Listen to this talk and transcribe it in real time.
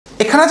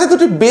এখানে আছে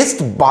দুটি বেস্ট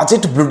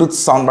বাজেট ব্লুটুথ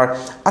সাউন্ডবার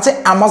আছে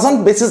Amazon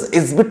বেসিস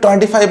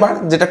SB25R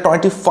যেটা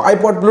 25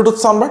 ওয়াট ব্লুটুথ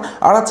সাউন্ডবার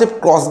আর আছে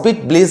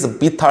Crossbeats Blaze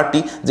B30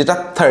 যেটা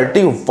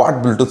 30 ওয়াট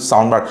ব্লুটুথ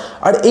সাউন্ডবার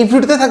আর এই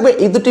ভিডিওতে থাকবে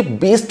এই দুটি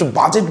বেস্ট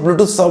বাজেট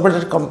ব্লুটুথ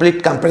সাউন্ডবারের কমপ্লিট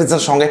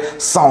কম্পারিজনের সঙ্গে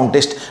সাউন্ড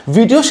টেস্ট।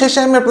 ভিডিও শেষে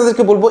আমি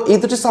আপনাদেরকে বলবো এই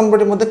দুটি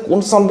সাউন্ডবারের মধ্যে কোন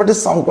সাউন্ডবারের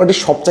সাউন্ড কোয়ালিটি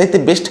সবচাইতে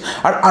বেস্ট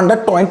আর আন্ডার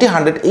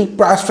 20-100 এই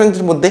প্রাইস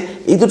রেঞ্জের মধ্যে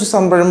এই দুটি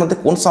সাউন্ডবারের মধ্যে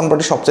কোন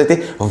সাউন্ডবারটি সবচাইতে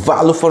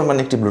ভ্যালু ফর মানি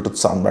একটি ব্লুটুথ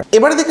সাউন্ডবার।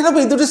 এবারে দেখে নেব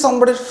এই দুটি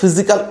সাউন্ডবারের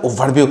ফিজিক্যাল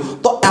ওভারভিউ।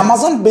 তো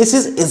Amazon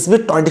বেসিস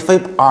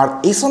SB25R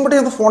এই সাউন্ডবারটি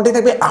কিন্তু ফ্রন্টে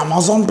থাকবে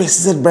Amazon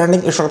বেসিসের ব্র্যান্ডিং,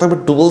 এর সাথে থাকবে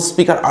ডুয়াল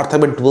স্পিকার আর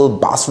থাকবে ডুয়াল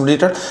বাস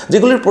রেডিয়েটর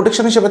যেগুলির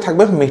প্রোটেকশন হিসেবে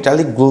থাকবে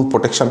মেটালিক গ্লু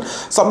প্রোটেকশন।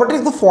 সাউন্ডবারটি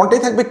কিন্তু ফ্রন্টে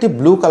থাকবে একটি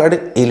ব্লু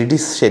কালারের এলইডি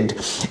শেড,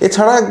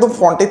 এছাড়া একদম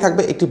ফ্রন্টে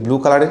থাকবে একটি ব্লু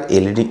কালারের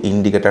এলইডি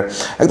ইন্ডিকেটর।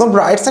 একদম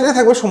রাইট সাইডে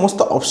থাকবে সমস্ত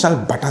অপশনাল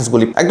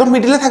বাটনসগুলি, একদম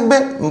মিডিলে থাকবে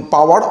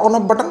পাওয়ার অন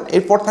অফ বাটন,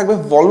 এরপর থাকবে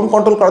ভলিউম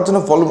কন্ট্রোল করার জন্য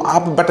ভলিউম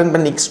আপ বাটন বা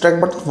next track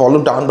button,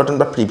 volume down button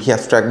বা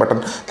প্রিভিয়াস ট্র্যাক বাটন,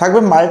 থাকবে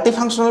মাল্টি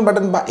ফাংশনাল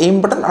বাটন বা এম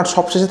বাটন আর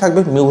সবশেষে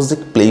থাকবে মিউজিক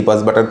প্লে বাস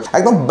বাটন।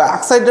 একদম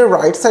ব্যাক সাইডের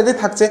রাইট সাইডে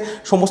থাকছে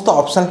সমস্ত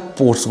অপশনাল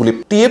পোর্টসগুলি,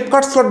 টিএফ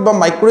কার্ড স্লট বা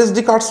micro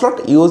SD card slot,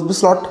 USB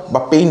slot বা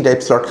পেইন টাইপ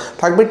স্লট,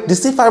 থাকবে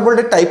ডিসি 5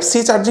 ভোল্টের টাইপ সি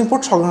চার্জিং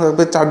পোর্ট, সঙ্গে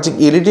থাকবে চার্জিং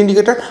এলইডি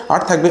ইন্ডিকেটর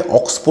আর থাকবে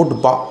অক্স পোর্ট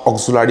বা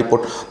অক্সিলারি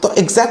পোর্ট। তো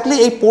এক্স্যাক্টলি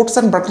এই পোর্টস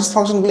অ্যান্ড বাটনস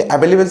ফাংশনগুলি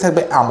অ্যাভেলেবেল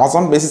থাকবে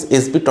Amazon বেসিস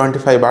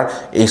SB25R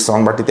এই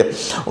সাউন্ডবারটিতে।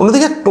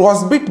 অন্যদিকে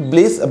Crossbeats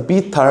Blaze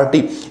B30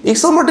 এই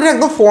সাউন্ডবারটির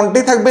একদম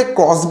ফ্রন্টে থাকবে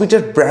Crossbeats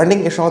ব্র্যান্ডিং,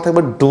 এর সঙ্গে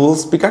থাকবে ডুয়াল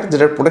স্পিকার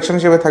যেটার প্রোটেকশন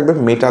হিসেবে থাকবে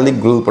মেটালিক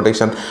গ্লু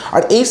প্রোটেকশন।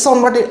 আর এই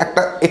সাউন্ডবারটির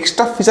একটা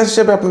এক্সট্রা ফিচার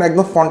হিসেবে আপনারা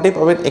একদম ফ্রন্টে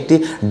পাবেন একটি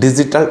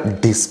ডিজিটাল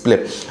ডিসপ্লে।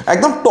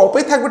 একদম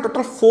টপে থাকবে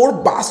total 4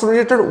 bus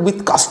radiator with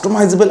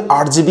customisable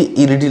RGB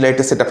LED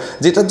লাইটের সেটআপ,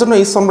 যেটার জন্য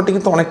এই সাউন্ডবারটি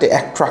কিন্তু অনেকটা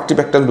অ্যাট্রাকটিভ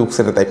একটা লুক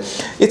সেটা দেয়।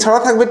 এছাড়া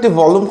থাকবে একটি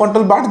ভলিউম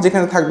কন্ট্রোল বার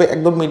যেখানে থাকবে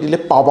একদম মিডিলে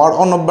power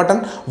on of button,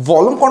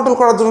 volume control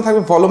করার জন্য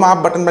থাকবে ভলিউম আপ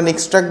বাটন বা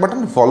next track button,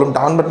 volume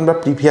down button বা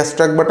প্রিভিয়াস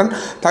ট্র্যাক বাটন,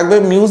 থাকবে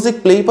মিউজিক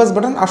প্লে পাস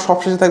বাটন আর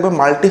সবশেষে থাকবে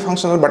মাল্টি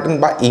ফাংশনাল বাটন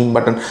বা এম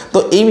বাটন। তো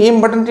এই এম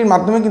বাটনটির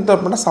মাধ্যমে কিন্তু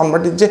আপনারা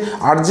সাউন্ডবারটির যে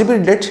RGB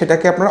রেট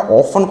সেটাকে আপনারা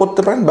অফ অন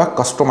করতে পারেন বা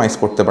কাস্টমাইজ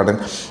করতে পারেন।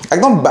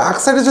 একদম ব্যাক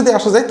সাইডে যদি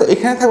আসা যায় তো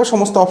এখানে থাকবে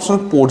সমস্ত অপশনাল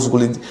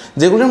পোর্টসগুলি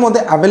যেগুলির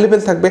মধ্যে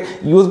অ্যাভেলেবেল থাকবে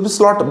ইউএসবি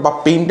স্লট বা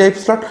pain type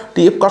slot,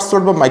 TF card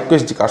slot বা micro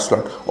SD card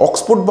slot,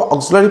 ox port বা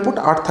অক্সিলারি পোর্ট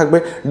আর থাকবে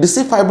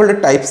ডিসি 5 ভোল্টের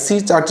টাইপ সি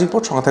চার্জিং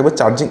পোর্ট, সঙ্গে থাকবে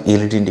চার্জিং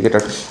এলইডি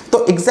ইন্ডিকেটর। তো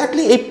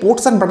এক্স্যাক্টলি এই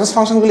পোর্টস অ্যান্ড বাটনস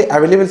ফাংশনগুলি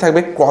অ্যাভেলেবেল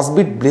থাকবে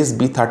Crossbeats Blaze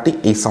B30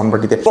 এই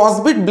সাউন্ডবারটিতে।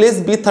 Crossbeats Blaze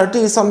B30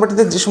 এই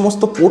সাউন্ডবারটিতে যে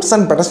সমস্ত পোর্টস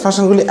অ্যান্ড বাটনস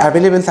ফাংশনগুলি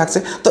অ্যাভেলেবেল থাকছে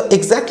তো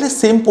exactly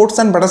same ports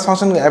and buttons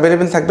ফাংশনগুলি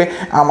অ্যাভেলেবেল থাকবে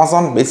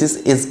Amazon বেসিস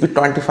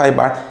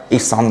SB25R এই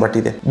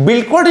সাউন্ডবারটিতে।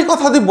 বিল্ড কোয়ালিটির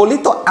কথা যদি বলি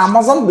তো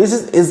Amazon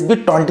বেসিস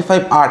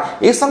SB25R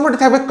এই সাউন্ডবারটি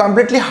থাকবে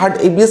কমপ্লিটলি হার্ড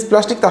ABS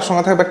প্লাস্টিক, তার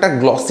সঙ্গে থাকবে একটা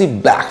গ্লসি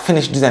ব্ল্যাক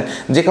ফিনিশ ডিজাইন,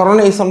 যে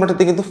কারণে এই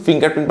সাউন্ডবারটিতে কিন্তু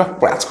ফিঙ্গারপ্রিন্ট বা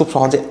ক্র্যাচ খুব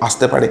সহজে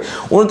আসতে পারে।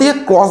 অন্যদিকে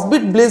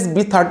Crossbeats Blaze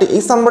B30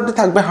 এই সাউন্ডবারটি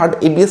থাকবে হার্ড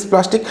ABS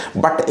প্লাস্টিক,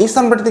 বাট এই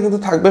সাউন্ডবারটিতে কিন্তু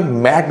থাকবে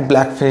ম্যাট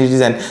ব্ল্যাক ফিনিশ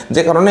ডিজাইন,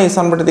 যে কারণে এই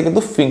সাউন্ডবারটিতে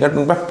কিন্তু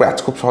ফিঙ্গারপ্রিন্ট বা ক্র্যাচ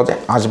খুব সহজে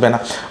আসবে না।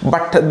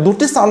 বাট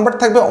দুটি সাউন্ডবার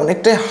থাকবে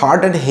অনেকটাই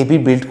হার্ড অ্যান্ড হেভি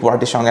বিল্ড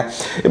কোয়ালিটির সঙ্গে,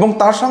 এবং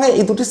তার সঙ্গে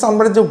এই দুটি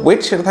সাউন্ডবারের যে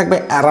ওয়েট সেটা থাকবে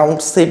অ্যারাউন্ড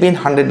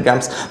 700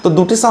 গ্রামস। তো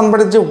দুটি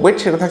সাউন্ডবারের যে ওয়েট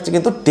সেটা থাকছে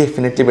কিন্তু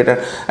definitely better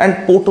and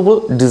portable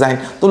design.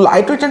 তো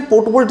light weight and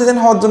portable design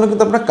হওয়ার জন্য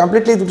কিন্তু আপনারা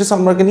কমপ্লিটলি এই দুটি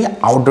সাউন্ডবারকে নিয়ে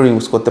আউটডোর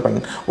ইউজ করতে পারেন।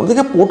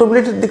 ওদিকে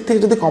পোর্টেবিলিটির দিক থেকে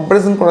যদি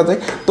কম্পারিজন করা যায়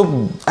তো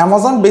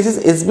Amazon বেসিস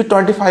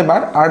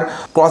SB25R আর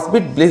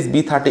Crossbeats Blaze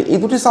B30 এই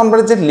দুটি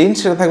সাউন্ডবারের যে লেন্থ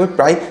সেটা থাকবে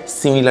প্রায়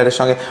সিমিলারের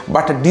সঙ্গে,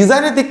 বাট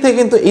ডিজাইনের দিক থেকে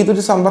কিন্তু এই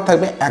দুটি সাউন্ডবার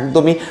থাকবে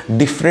একদমই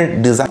different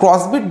design.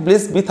 Crossbeats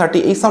Blaze B30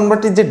 এই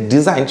সাউন্ডবারটির যে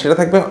ডিজাইন সেটা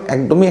থাকবে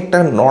একদমই একটা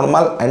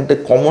normal and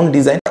common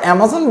design.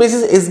 Amazon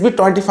basis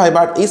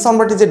SB25R এই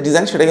সাউন্ডবারটির যে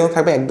ডিজাইন সেটা কিন্তু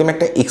থাকবে একদম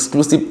একটা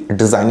এক্সক্লুসিভ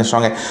ডিজাইনের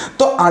সঙ্গে।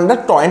 তো আন্ডার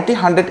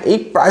 20-100 এই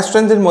প্রাইস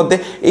রেঞ্জের মধ্যে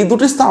এই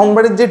দুটি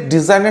সাউন্ডবারের যে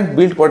ডিজাইন অ্যান্ড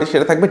বিল্ড কোয়ালিটি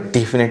সেটা থাকবে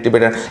ডেফিনেটলি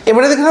বেটার।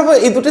 এবারে দেখে নেবো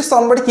এই দুটি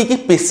সাউন্ডবারে কি কি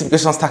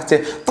স্পেসিফিকেশন থাকছে।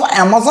 তো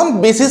Amazon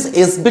বেসিস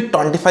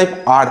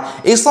SB25R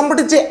এই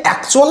সাউন্ডবারটির যে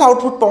অ্যাকচুয়াল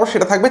আউটপুট পাওয়ার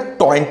সেটা থাকবে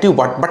 20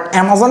 ওয়াট, বাট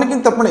Amazon-এ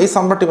কিন্তু আপনারা এই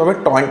সাউন্ডবারটি পাবে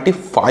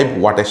 25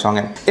 ওয়াটের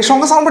সঙ্গে। এর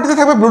সঙ্গে সাউন্ডবারটিতে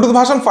থাকবে ব্লুটুথ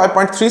ভার্সন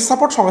 5.3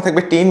 সাপোর্ট, সঙ্গে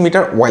থাকবে 10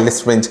 metre wireless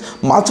range.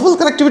 Multiple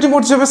connectivity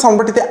mode হিসেবে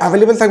সাউন্ডবারটিতে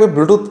অ্যাভেলেবেল থাকবে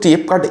Bluetooth,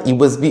 TF card,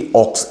 USB,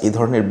 ox এই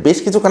ধরনের বেশ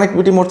কিছু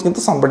কানেক্টিভিটি মোড কিন্তু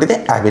সাউন্ডবারটিতে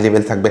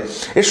অ্যাভেলেবেল থাকবে।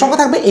 এর সঙ্গে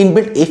থাকবে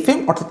ইনবিল্ট FM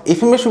অর্থাৎ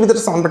FM এর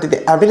সুবিধাটা সাউন্ডবারটিতে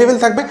অ্যাভেলেবেল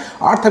থাকবে,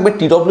 আর থাকবে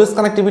TWS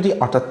কানেক্টিভিটি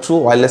অর্থাৎ true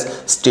wireless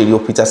stereo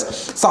features.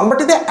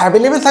 সাউন্ডবারটিতে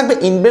available থাকবে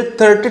ইনবিল্ট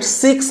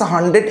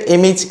 3600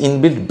 mAh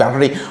ইনবিল্ট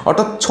ব্যাটারি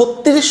অর্থাৎ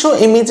 3600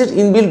 mAh এর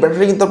ইনবিল্ট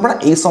ব্যাটারি কিন্তু আপনারা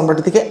এই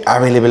সাউন্ডবারটি থেকে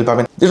অ্যাভেলেবেল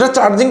পাবেন, যেটা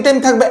চার্জিং টাইম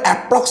থাকবে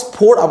অ্যাপ্রক্স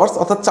 4 আওয়ার্স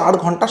অর্থাৎ 4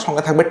 ঘন্টা,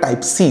 সঙ্গে থাকবে টাইপ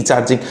সি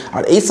চার্জিং।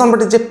 আর এই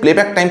সাউন্ডবারটির যে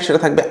প্লেব্যাক টাইম সেটা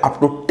থাকবে আপ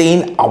টু 10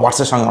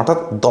 আওয়ার্সের সঙ্গে, অর্থাৎ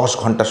 10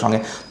 ঘন্টার সঙ্গে।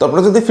 তো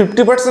আপনারা যদি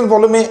 50%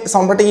 ভলিউমে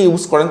সাউন্ডবারটিকে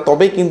ইউজ করেন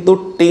তবে কিন্তু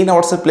 10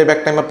 আওয়ার্সের প্লেব্যাক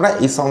টাইম আপনারা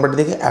এই সাউন্ডবারটি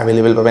থেকে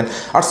অ্যাভেলেবেল পাবেন।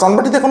 আর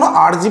সাউন্ডবারটিতে কোনো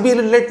RGB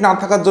লাইট না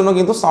থাকার জন্য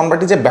কিন্তু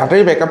সাউন্ডবারটির যে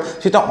ব্যাটারি ব্যাকআপ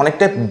সেটা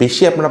অনেকটা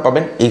বেশি আপনারা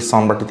পাবেন এই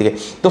সাউন্ডবারটি থেকে।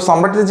 তো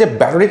সাউন্ডবারটিতে যে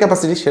ব্যাটারি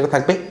ক্যাপাসিটি সেটা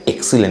থাকবে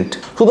এক্সিলেন্ট।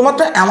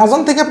 শুধুমাত্র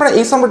অ্যামাজন থেকে আপনারা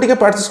এই সাউন্ডবারটিকে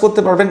পারচেস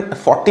করতে পারবেন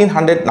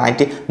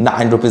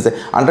 1499 রুপিসে,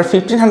 আন্ডার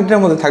 1500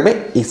 এর মধ্যে থাকবে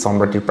এই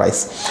সাউন্ডবারটির প্রাইস।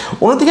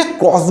 অন্যদিকে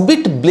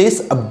ক্রসবিট ব্লেজ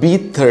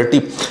B30,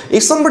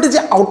 এই সাউন্ডবারটির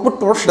যে আউটপুট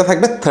পাওয়ার সেটা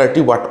থাকবে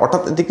 30 ওয়াট,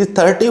 অর্থাৎ এটি একটি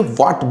 30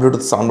 ওয়াট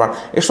ব্লুটুথ সাউন্ডবার।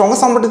 এর সঙ্গে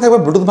সাউন্ডবারটি থাকবে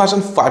ব্লুটুথ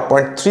ভার্সন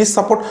 5.3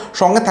 সাপোর্ট,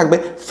 সঙ্গে থাকবে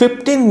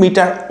 15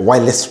 মিটার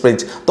ওয়্যারলেস রেঞ্জ।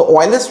 তো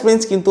ওয়্যারলেস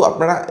রেঞ্জ কিন্তু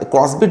আপনারা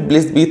ক্রসবিট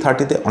ব্লেজ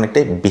B30-তে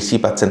অনেকটাই বেশি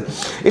পাচ্ছেন।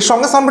 এর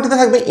সঙ্গে সাউন্ডবারটিতে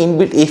থাকবে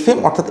ইনবিল্ট FM,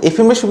 অর্থাৎ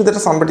FM এর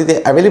সুবিধাটা সাউন্ডবারটিতে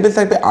অ্যাভেলেবেল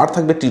থাকবে। আর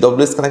থাকবে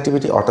TWS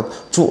কানেক্টিভিটি, অর্থাৎ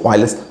true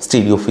wireless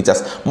stereo features.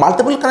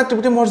 Multiple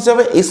connectivity mode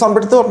যাবে এই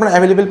সাউন্ডবারটিতেও আপনারা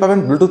অ্যাভেলেবেল পাবেন।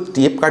 Bluetooth,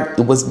 TF card,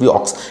 USB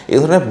aux, এই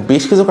ধরনের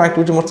বেশ কিছু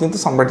কানেক্টিভিটি মোড কিন্তু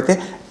সাউন্ডবারটিতে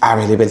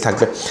অ্যাভেলেবেল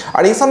থাকবে।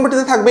 আর এই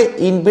সাউন্ডবারটিতে থাকবে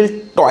ইনবিল্ট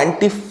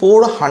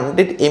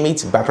 2400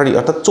 mAh ব্যাটারি,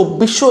 অর্থাৎ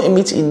 2400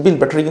 mAh ইনবিল্ট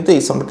ব্যাটারি কিন্তু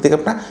এই সাউন্ডবারটি থেকে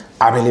আপনারা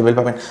অ্যাভেলেবেল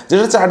পাবেন,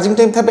 যেটা চার্জিং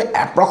টাইম থাকবে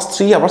অ্যাপ্রক্স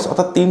 3 আওয়ার্স,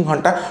 অর্থাৎ 3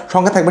 ঘন্টা।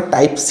 সঙ্গে থাকবে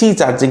Type-C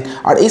চার্জিং।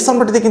 আর এই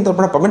সাউন্ডবারটিতে কিন্তু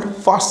আপনারা পাবেন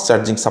ফাস্ট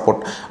চার্জিং সাপোর্ট।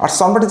 আর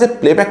সাউন্ডবারটির যে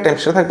প্লেব্যাক টাইম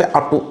সেটা থাকবে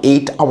আপ টু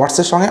 8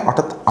 আওয়ার্সের সঙ্গে,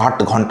 অর্থাৎ 8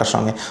 ঘন্টার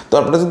সঙ্গে। তো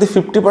আপনারা যদি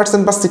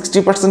 50% বা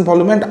 60%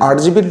 ভলিউম অ্যান্ড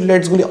RGB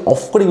লাইটসগুলি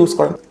অফ করে ইউজ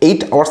করেন 8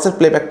 আওয়ার্সের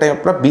প্লেব্যাক টাইম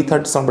আপনারা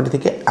B30 সাউন্ডবারটি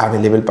থেকে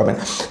অ্যাভেলেবেল পাবেন।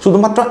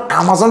 শুধুমাত্র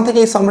অ্যামাজন থেকে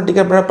এই সাউন্ডবারটিকে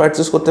আপনারা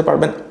পারচেস করতে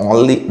পারবেন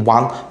অনলি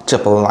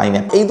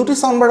 1999 এই দুটি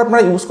সাউন্ডবার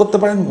আপনারা ইউজ করতে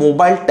পারেন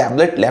মোবাইল,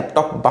 ট্যাবলেট,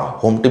 ল্যাপটপ বা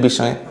হোম টিভির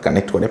সঙ্গে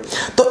কানেক্ট করে।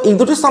 তো এই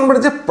দুটি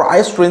সাউন্ডবারের যে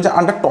প্রাইস রেঞ্জ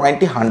আন্ডার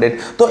 2000,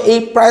 তো এই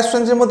প্রাইস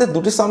রেঞ্জের মধ্যে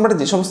দুটি সাউন্ডবারের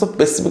যে সমস্ত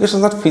স্পেসিফিকেশন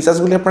আর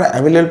ফিচার্সগুলি আপনারা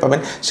অ্যাভেলেবল পাবেন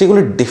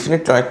সেগুলি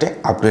ডেফিনেটলি অনেকটা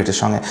আপগ্রেডের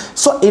সঙ্গে।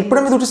 সো এরপরে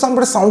আমি দুটি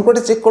সাউন্ডবারের সাউন্ড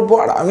কোয়ালিটি চেক করবো,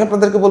 আর আমি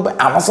আপনাদেরকে বলবো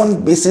অ্যামাজন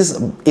বেসিস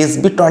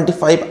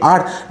SB25R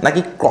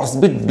নাকি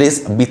ক্রসবিট ব্লেজ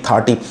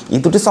B30, এই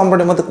দুটি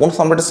সাউন্ডবারের মধ্যে কোন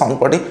সাউন্ডবারের সাউন্ড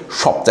কোয়ালিটি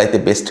সবচাইতে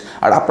বেস্ট।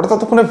 আর আপনারা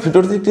ততক্ষণে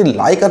ভিডিওটিতে একটি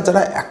লাইক, আর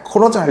যারা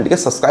এখনও চ্যানেলটিকে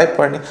সাবস্ক্রাইব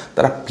করেনি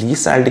তারা প্লিজ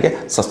চ্যানেলটিকে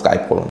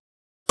সাবস্ক্রাইব করুন।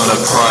 On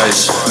a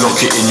prize, lock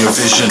it in your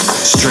vision.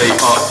 Straight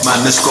up, man,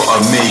 let's gotta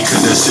make a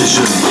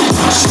decision.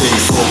 Stay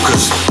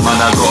focused, man,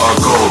 I gotta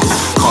go.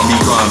 Can't be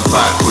going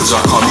backwards,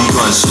 I can't be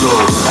going slow.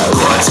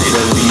 Gotta take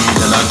the lead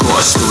and I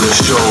gotta steal the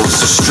show.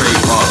 So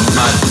straight up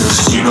madness,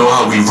 you know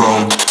how we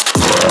roll.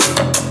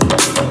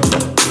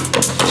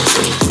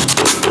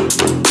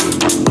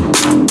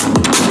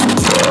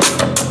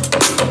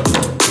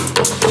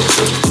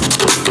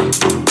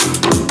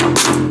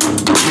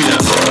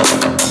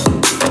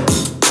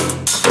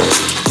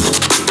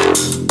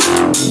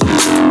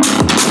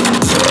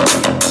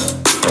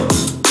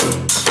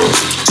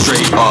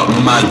 Straight up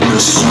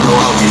madness, you know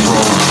how we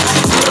roll.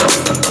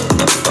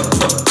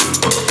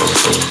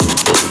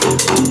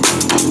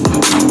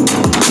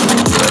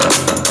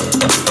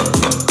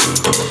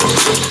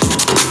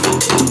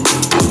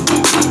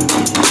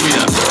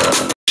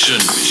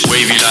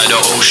 Wavy like the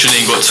ocean,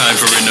 ain't got time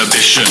for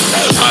inhibition.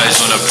 Eyes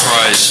on a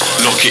prize,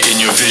 lock it in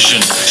your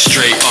vision.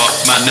 Straight up,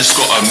 man, let's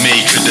gotta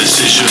make a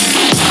decision.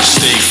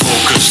 Stay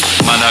focused,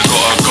 man, I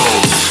gotta go.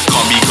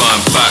 Can't be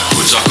going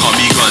backwards, I can't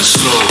be going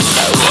slow.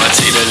 Gotta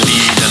take the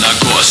lead and I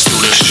gotta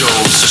steal the show.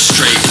 So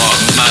straight up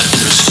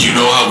madness, you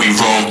know how we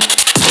roll.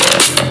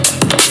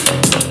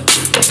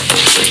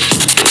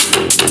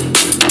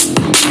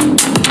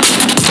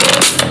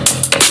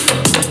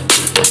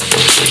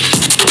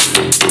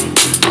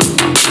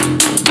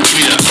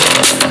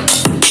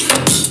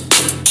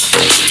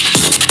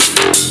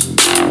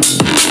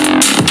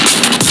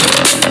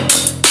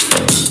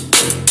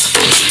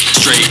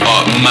 Straight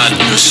up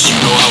madness, you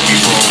know how we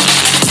roll.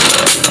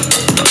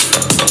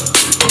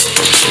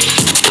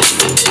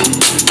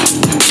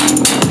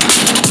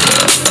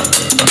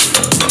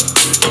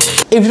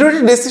 এই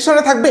ভিডিওটির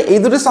ডেসক্রিপশনে থাকবে এই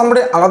দুটি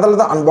সাউন্ডবারের আলাদা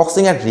আলাদা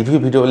unboxing আর review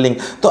video link.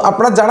 তো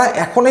আপনারা যারা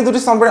এখন এই দুটি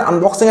সাউন্ডবারের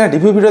আনবক্সিং আর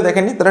রিভিউ ভিডিও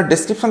দেখেননি তারা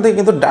ডেসক্রিপশন থেকে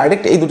কিন্তু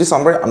ডাইরেক্ট এই দুটি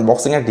সাউন্ডবারের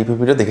আনবক্সিং আর রিভিউ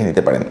ভিডিও দেখে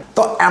নিতে পারেন।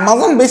 তো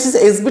অ্যামাজন বেসিস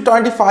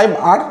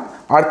SB25R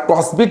আর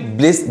ক্রসবিট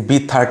ব্লেজ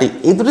B30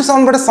 এই দুটি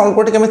সাউন্ডবারের সাউন্ড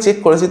কোয়ালিটিকে আমি চেক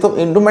করেছি। তো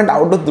ইনডোর অ্যান্ড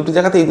আউটডোর দুটি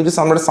জায়গাতে এই দুটি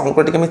সাউন্ডবারের সাউন্ড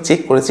কোয়ালিটিকে আমি চেক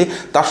করেছি,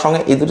 তার সঙ্গে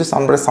এই দুটি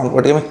সাউন্ডবারের সাউন্ড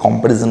কোয়ালিটিকে আমি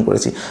কম্পারিজন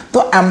করেছি। তো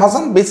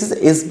অ্যামাজন বেসিস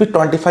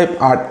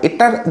SB25R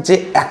এটার যে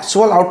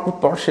অ্যাকচুয়াল আউটপুট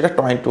পাওয়ার সেটা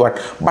 20 ওয়াট,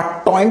 বাট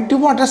 20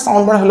 ওয়াটের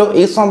সাউন্ডবার হলেও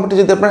এই সাউন্ডবারটি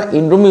যদি আপনারা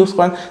ইনডোর ইউজ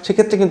করেন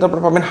সেক্ষেত্রে কিন্তু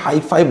আপনারা পাবেন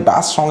হাই-ফাই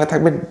ব্যাস, সঙ্গে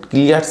থাকবে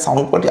ক্লিয়ার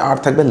সাউন্ড কোয়ালিটি আর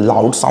থাকবে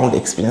লাউড সাউন্ড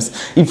এক্সপিরিয়েন্স।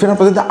 ইভেন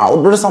আপনারা যদি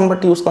আউটডোরের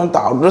সাউন্ডবারটি ইউজ করেন তো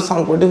আউটডোরের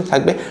সাউন্ড কোয়ালিটি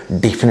থাকবে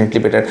ডেফিনেটলি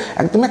বেটার।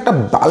 একদম একটা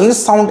ব্যালেন্স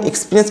সাউন্ড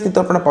এক্সপিরিয়েন্স কিন্তু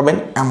আপনারা পাবেন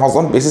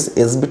অ্যামাজন বেসিস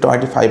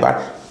SB25R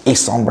এই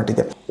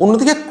সাউন্ডবারটিতে।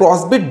 অন্যদিকে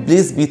ক্রসবিট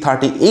ব্লেজ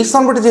B30 এই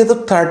সাউন্ডবারটি যেহেতু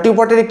 30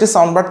 ওয়াটের একটি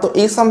সাউন্ডবার, তো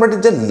এই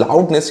সাউন্ডবারটির যে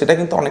লাউডনেস সেটা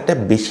কিন্তু অনেকটা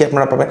বেশি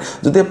আপনারা পাবেন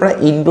যদি আপনারা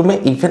ইনডোমে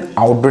ইভেন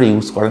আউটডোরে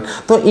ইউজ করেন।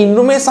 তো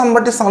ইনডোমে এই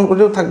সাউন্ডবারটির সাউন্ড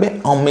কোয়ালিটিও থাকবে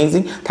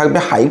অ্যামেজিং, থাকবে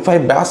হাই-ফাই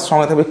ব্যাস,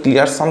 সঙ্গে থাকবে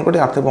ক্লিয়ার সাউন্ড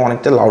কোয়ালিটি আর থাকবে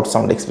অনেকটা লাউড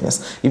সাউন্ড এক্সপিরিয়েন্স।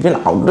 ইভেন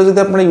আউটডোরে যদি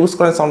আপনারা ইউজ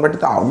করেন সাউন্ডবারটি,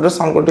 তো আউটডোর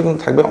সাউন্ড কোয়ালিটি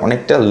কিন্তু থাকবে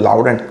অনেকটা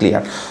loud and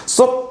clear.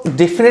 So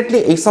definitely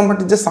এই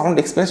সাউন্ডবারটির যে সাউন্ড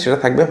এক্সপিরিয়েন্স সেটা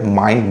থাকবে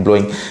মাইন্ড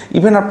ব্লোয়িং।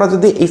 ইভেন আপনারা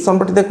যদি এই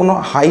সাউন্ডবারটিতে কোনো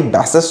হাই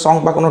ব্যাসের সং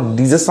বা কোনো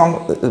ডিজে সং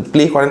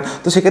প্লে করেন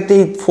তো সেক্ষেত্রে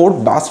এই 4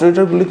 বাস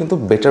রেডিয়েটরগুলি কিন্তু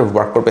বেটার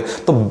ওয়ার্ক করবে।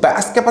 তো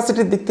ব্যাস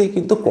ক্যাপাসিটির দিক থেকে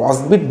কিন্তু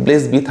ক্রসবিট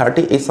ব্লেজ B30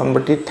 এই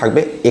সাউন্ডবারটি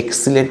থাকবে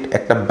এক্সিলেন্ট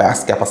একটা ব্যাস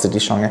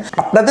ক্যাপাসিটির সঙ্গে।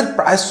 আপনাদের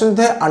প্রাইস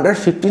যদি হয় আন্ডার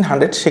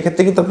 1500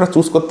 সেক্ষেত্রে কিন্তু আপনারা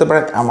চুজ করতে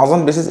পারেন অ্যামাজন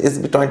বেসিস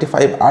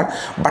SB25R,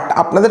 বাট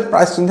আপনাদের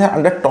প্রাইস যদি হয়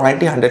আন্ডার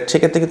 2000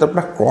 সেক্ষেত্রে কিন্তু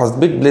আপনারা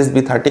ক্রসবিট ব্লেজ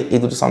B30 এই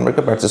দুটি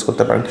সাউন্ডবারকে পারচেস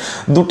করতে পারেন।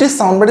 দুটি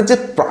সাউন্ডবারের যে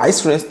প্রাইস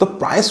রেঞ্জ, তো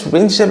প্রাইস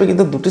রেঞ্জ হিসেবে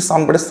কিন্তু দুটি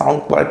সাউন্ডবারের সাউন্ড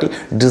কোয়ালিটি,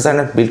 ডিজাইন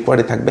আর বিল্ড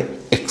কোয়ালিটি থাকবে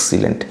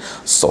এক্সিলেন্ট।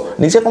 সো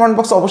নিচে কমেন্ট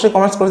বক্সে অবশ্যই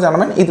কমেন্টস করে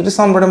জানাবেন এই দুটি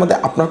সাউন্ডবারের মধ্যে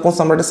আপনার কোন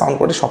সাউন্ডবারের সাউন্ড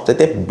কোয়ালিটি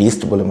সবচেয়ে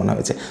বেস্ট বলে মনে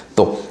হয়েছে।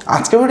 তো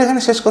আজকের ভিডিও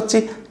এখানে শেষ করছি।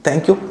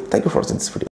 Thank you for watching this video.